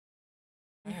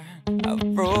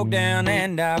I've broke down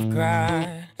and I've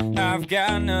cried. I've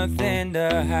got nothing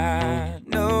to hide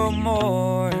no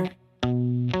more.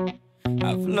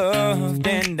 I've loved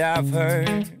and I've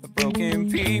hurt,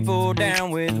 broken people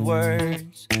down with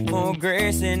words, more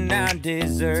grace than I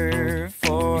deserve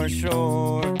for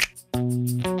sure.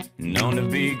 Known to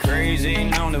be crazy,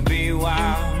 known to be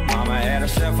wild. Mama had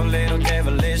herself a little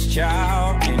devilish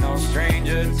child. Ain't no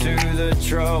stranger to the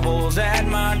troubles at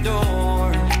my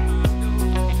door.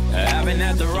 I've been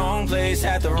at the wrong place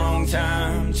at the wrong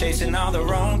time, chasing all the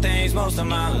wrong things most of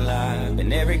my life.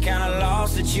 Been every kind of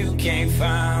loss that you can't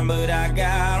find, but I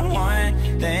got one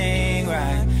thing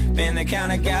right. Been the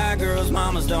kind of guy girls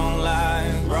mamas don't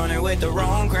like, running with the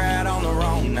wrong crowd on the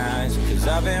wrong nights. Cause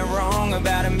I've been wrong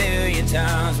about 1,000,000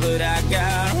 times, but I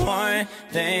got one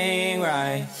thing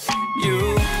right. You.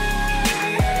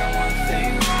 Baby, I got one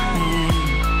thing right.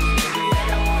 Baby, I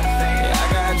got one thing right.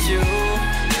 I got you.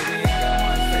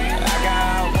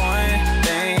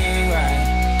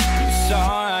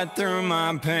 Through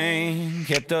my pain,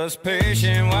 kept us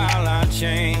patient while I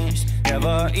changed.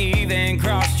 Never even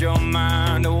crossed your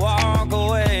mind to walk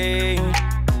away.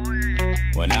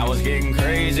 When I was getting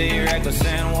crazy, reckless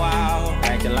and wild,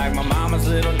 acting like my mama's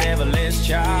little devilish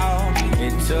child.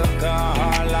 It took a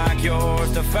heart like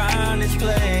yours to find its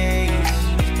place.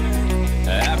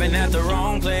 I've been at the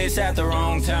wrong place at the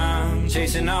wrong time,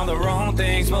 chasing all the wrong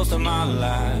things most of my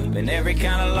life. Been every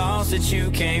kind of loss that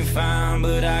you can't find,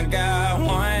 but I got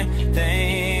one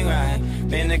thing right.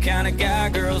 Been the kind of guy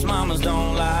girls mamas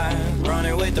don't like,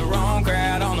 running with the wrong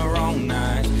crowd on the wrong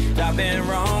nights. I've been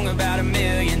wrong about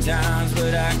 1,000,000 times,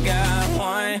 but I got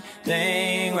one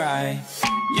thing right.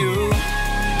 You.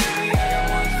 Baby, I got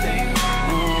one thing right.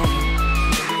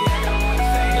 Baby, I got one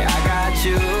thing. Yeah, I got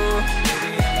you.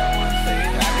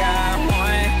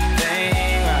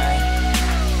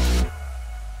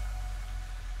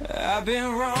 I've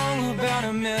been wrong about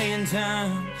 1,000,000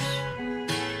 times,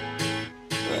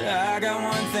 but I got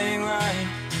one thing right.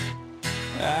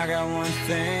 I got one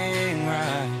thing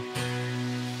right.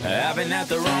 I've been at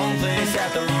the wrong place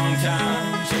at the wrong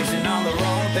time, chasing all the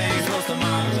wrong things most of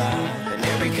my life. And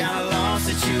every kind of loss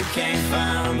that you can't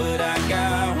find, but I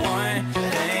got one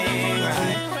thing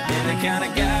right. Been the kind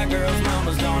of guy girls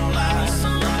mamas don't like,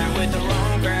 running with the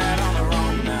wrong crowd on the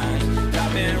wrong night.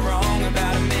 I've been wrong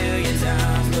about 1,000,000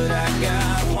 times, but I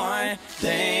got one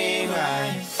thing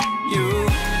right. You.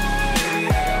 Baby,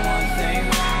 I got one thing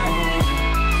right.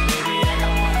 Baby, I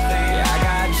got one thing. Yeah, I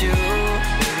got you.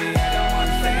 Baby, I got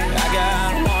one thing. I got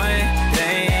one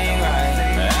thing right.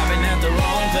 I've been at the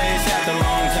wrong place at the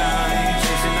wrong time,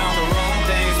 chasing all the wrong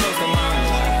things most of my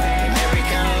life. And every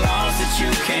kind of loss that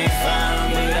you can't find,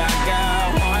 but I got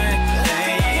one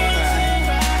thing right.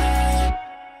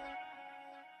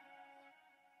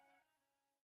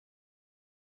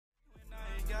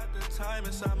 Time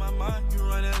inside my mind, you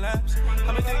running laps.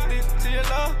 I'm addicted to your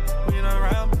love. When you're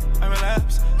around me, I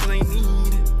relapse. 'Cause I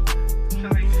need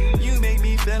it. You make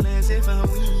me feel as if I'm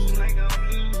weak.